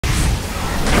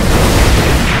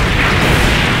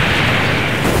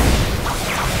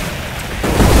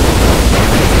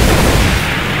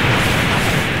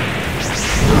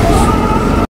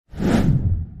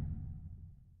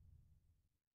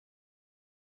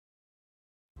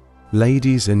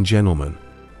Ladies and gentlemen,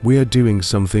 we are doing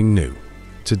something new.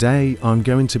 Today I'm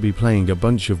going to be playing a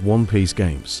bunch of One Piece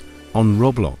games on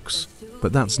Roblox,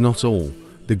 but that's not all.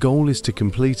 The goal is to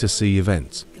complete a sea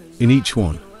event in each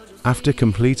one. After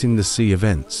completing the sea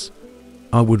events,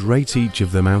 I would rate each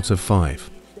of them out of 5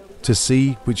 to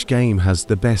see which game has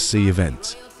the best sea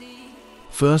event.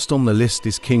 First on the list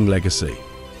is King Legacy.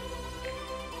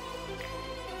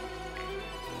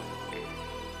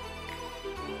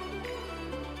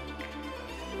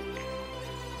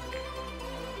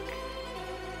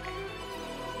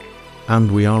 And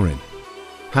we are in.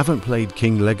 Haven't played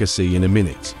King Legacy in a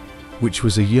minute, which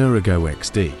was a year ago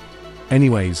XD.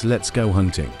 Anyways, let's go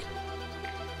hunting.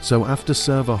 So after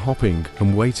server hopping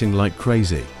and waiting like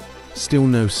crazy, still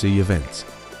no sea event.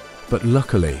 But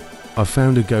luckily, I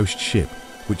found a ghost ship,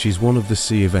 which is one of the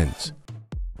sea events.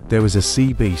 There was a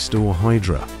sea beast or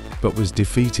hydra, but was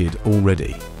defeated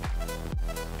already.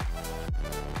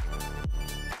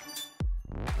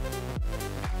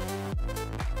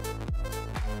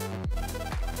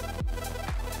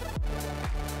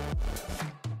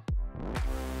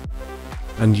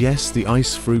 And yes, the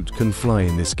ice fruit can fly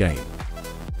in this game.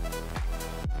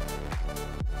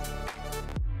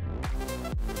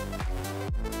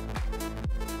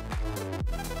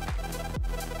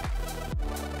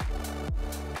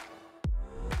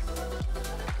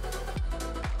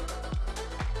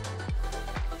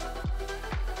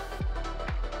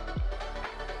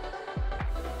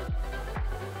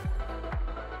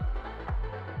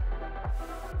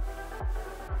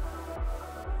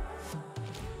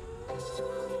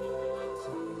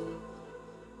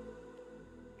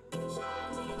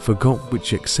 Forgot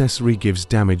which accessory gives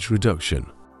damage reduction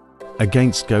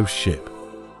against ghost ship.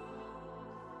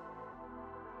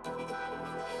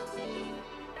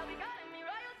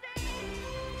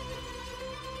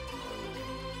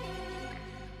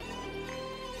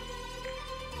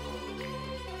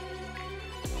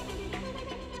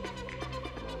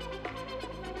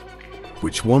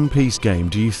 Which One Piece game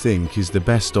do you think is the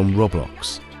best on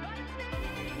Roblox?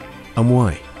 And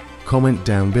why? Comment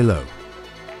down below.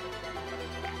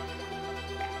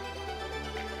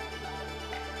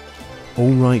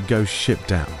 Alright, ghost ship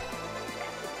down.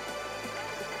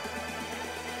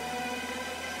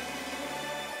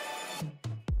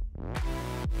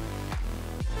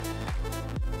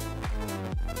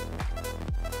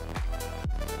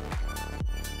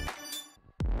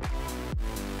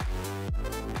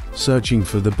 Searching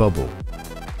for the bubble.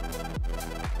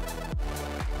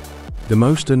 The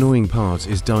most annoying part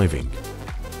is diving.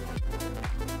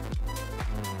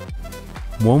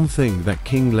 One thing that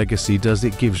King Legacy does,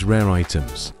 it gives rare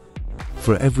items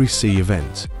for every sea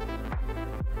event.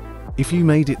 If you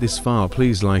made it this far,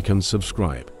 please like and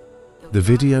subscribe. The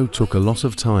video took a lot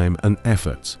of time and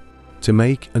effort to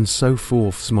make, and so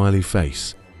forth, smiley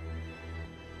face.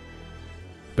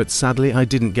 But sadly I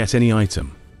didn't get any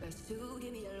item.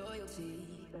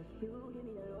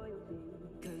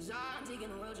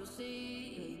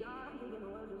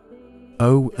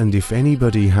 Oh, and if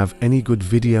anybody have any good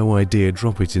video idea,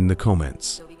 drop it in the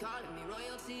comments.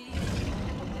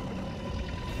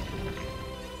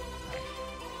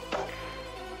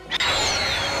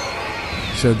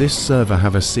 So this server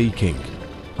have a Sea King.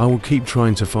 I will keep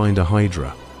trying to find a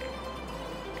Hydra.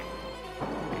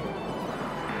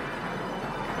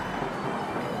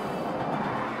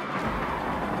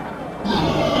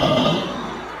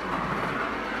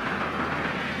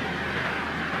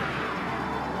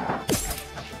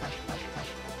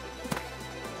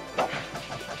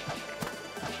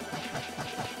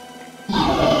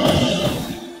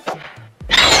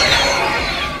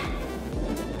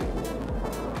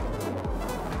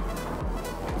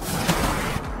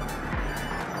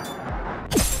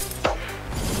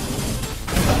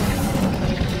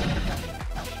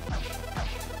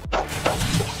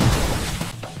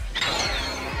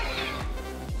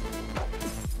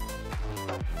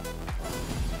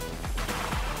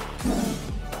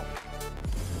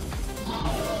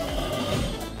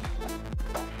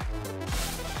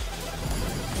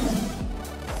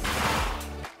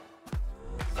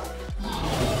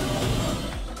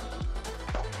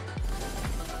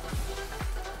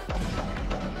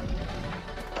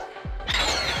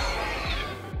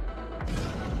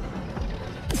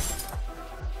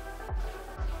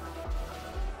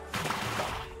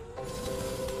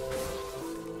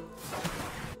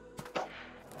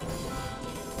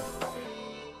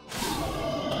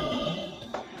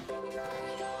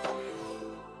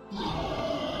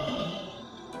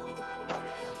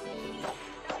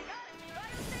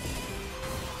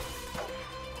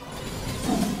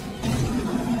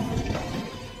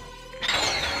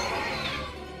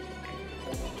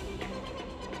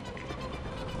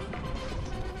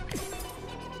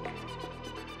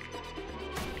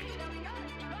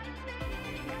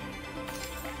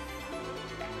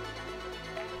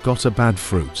 Got a bad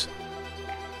fruit.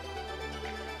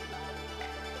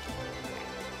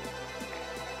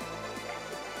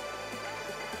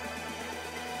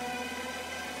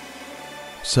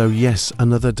 So yes,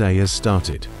 another day has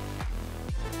started.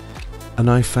 And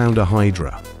I found a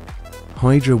Hydra.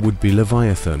 Hydra would be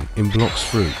Leviathan in blocks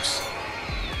fruits.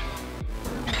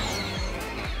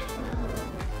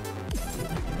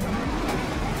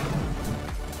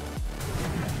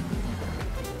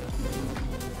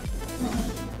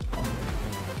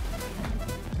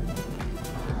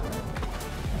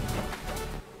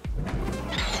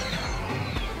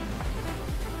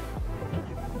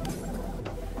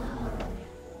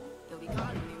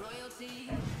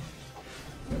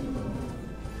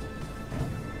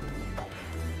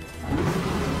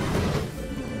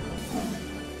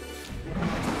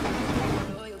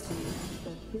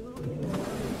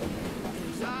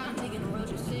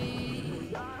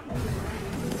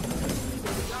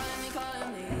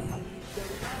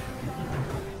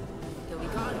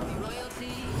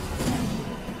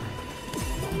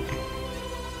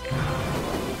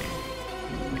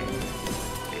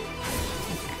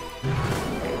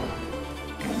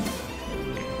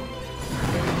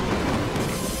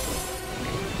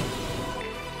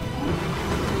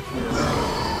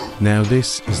 Now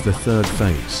this is the third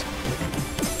phase.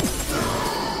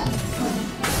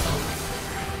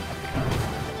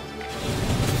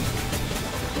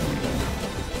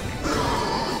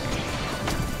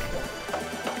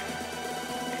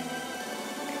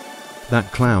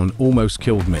 That clown almost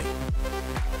killed me.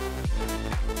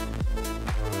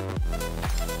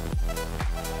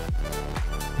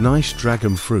 Nice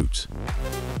dragon fruit.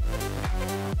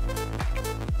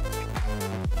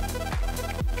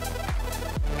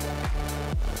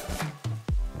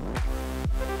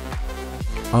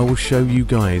 I will show you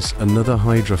guys another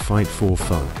Hydra fight for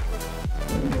fun.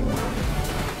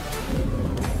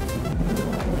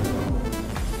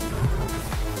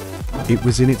 It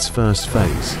was in its first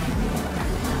phase.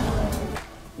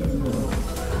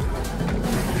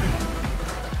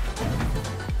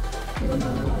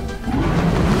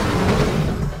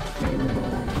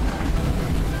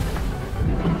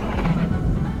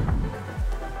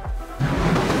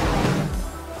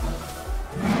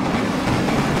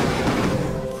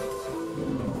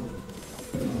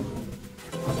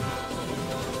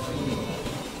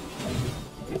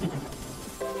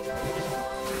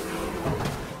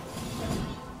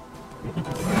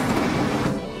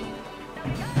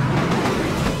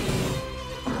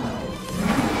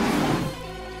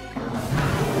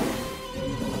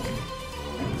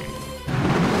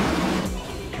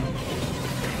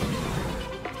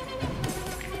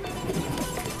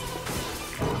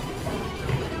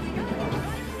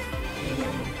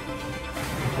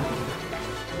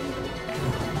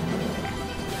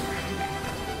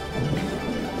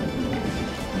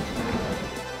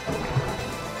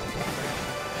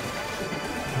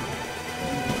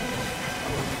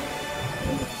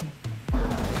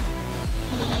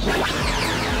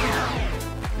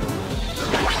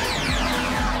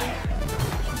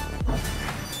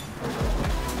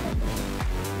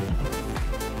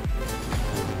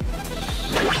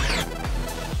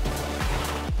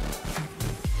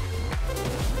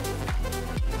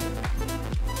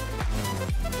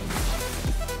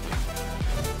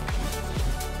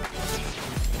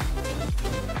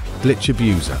 Glitch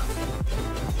abuser.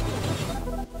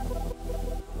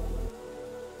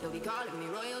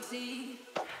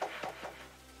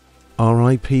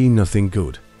 RIP nothing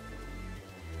good.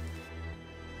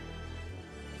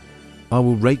 I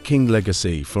will rate King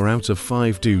Legacy 4 out of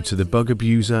 5 due to the bug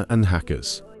abuser and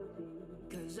hackers.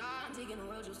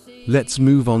 Let's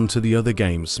move on to the other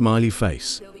game, smiley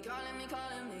face.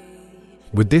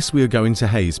 With this we are going to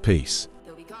Haze Piece.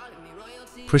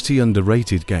 Pretty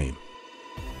underrated game.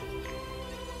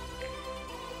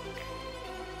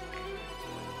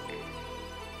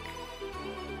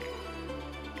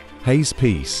 Haze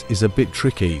Piece is a bit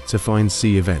tricky to find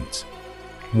C event.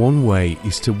 One way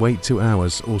is to wait 2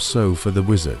 hours or so for the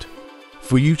wizard,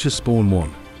 for you to spawn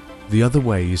one. The other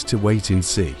way is to wait in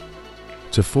C,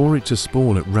 for it to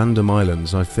spawn at random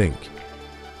islands I think.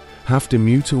 Have to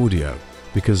mute audio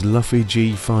because Luffy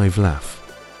G5 laugh.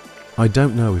 I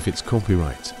don't know if it's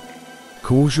copyright.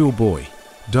 Cause your boy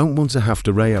don't want to have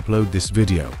to re-upload this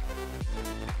video.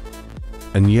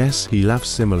 And yes, he laughs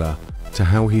similar to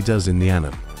how he does in the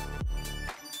anime.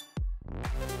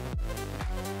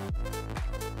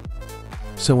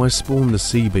 So I spawn the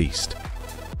sea beast.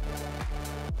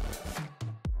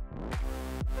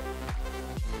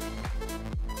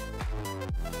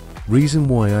 Reason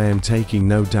why I am taking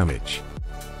no damage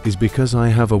is because I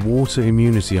have a water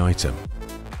immunity item.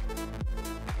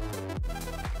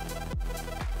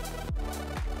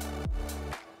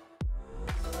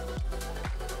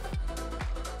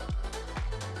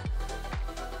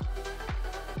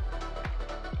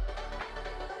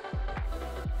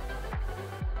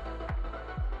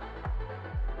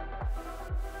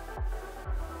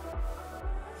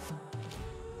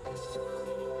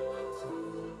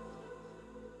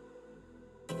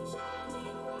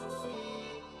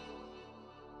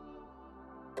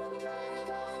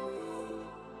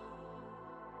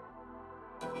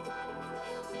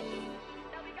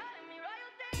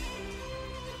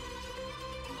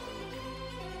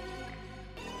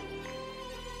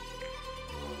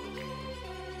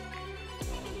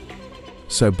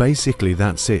 So basically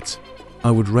that's it.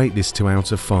 I would rate this 2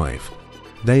 out of 5.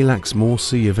 They lacks more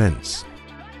sea events.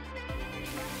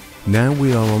 Now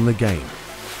we are on the game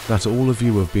that all of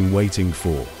you have been waiting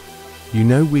for. You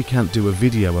know we can't do a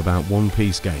video about One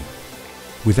Piece game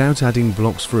without adding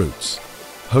blocks fruits.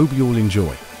 Hope you'll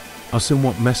enjoy. A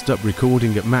somewhat messed up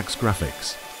recording at max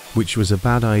graphics, which was a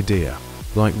bad idea,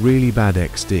 like really bad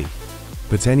XD.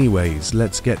 But anyways,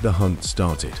 let's get the hunt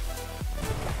started.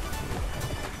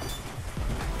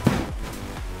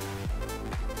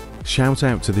 Shout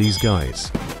out to these guys.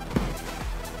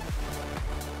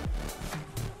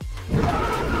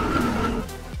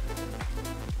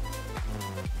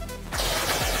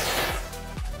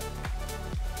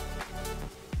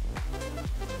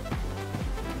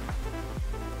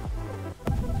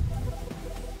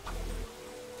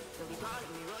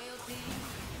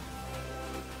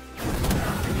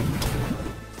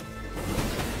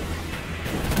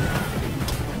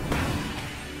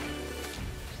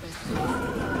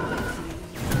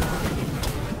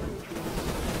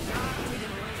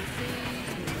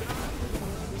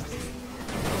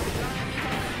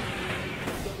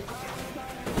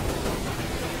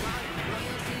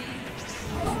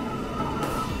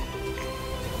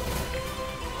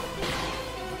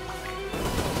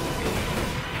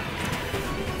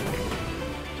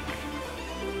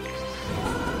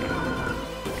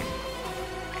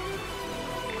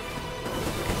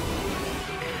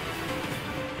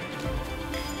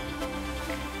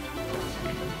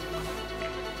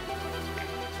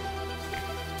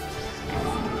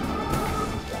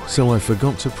 So I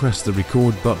forgot to press the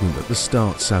record button at the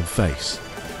start, sad face.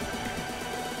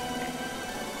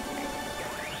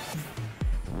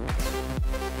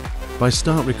 By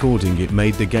start recording it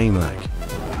made the game lag.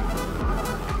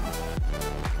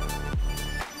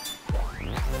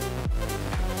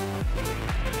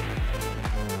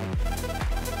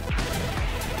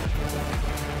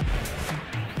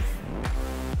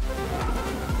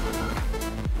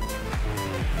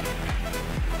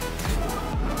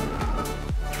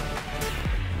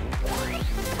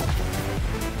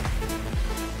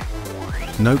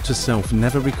 Note to self,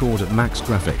 never record at max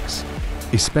graphics,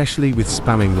 especially with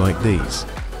spamming like these.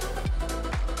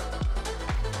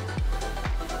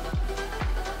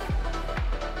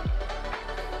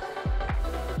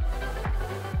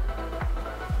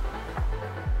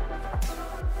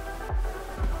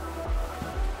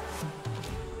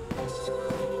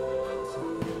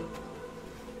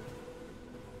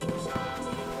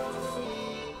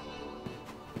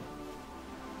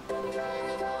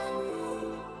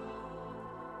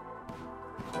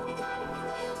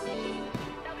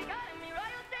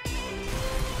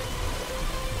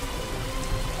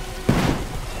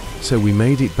 So we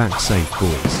made it back safe,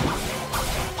 boys.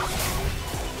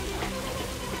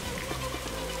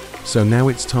 So now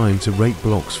it's time to rate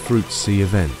blocks fruits sea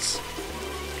events.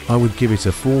 I would give it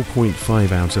a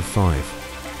 4.5 out of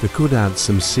 5. They could add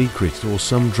some secret or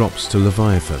some drops to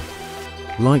Leviathan,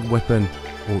 like weapon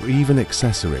or even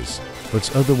accessories,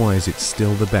 but otherwise it's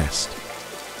still the best.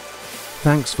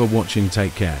 Thanks for watching,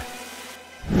 take care.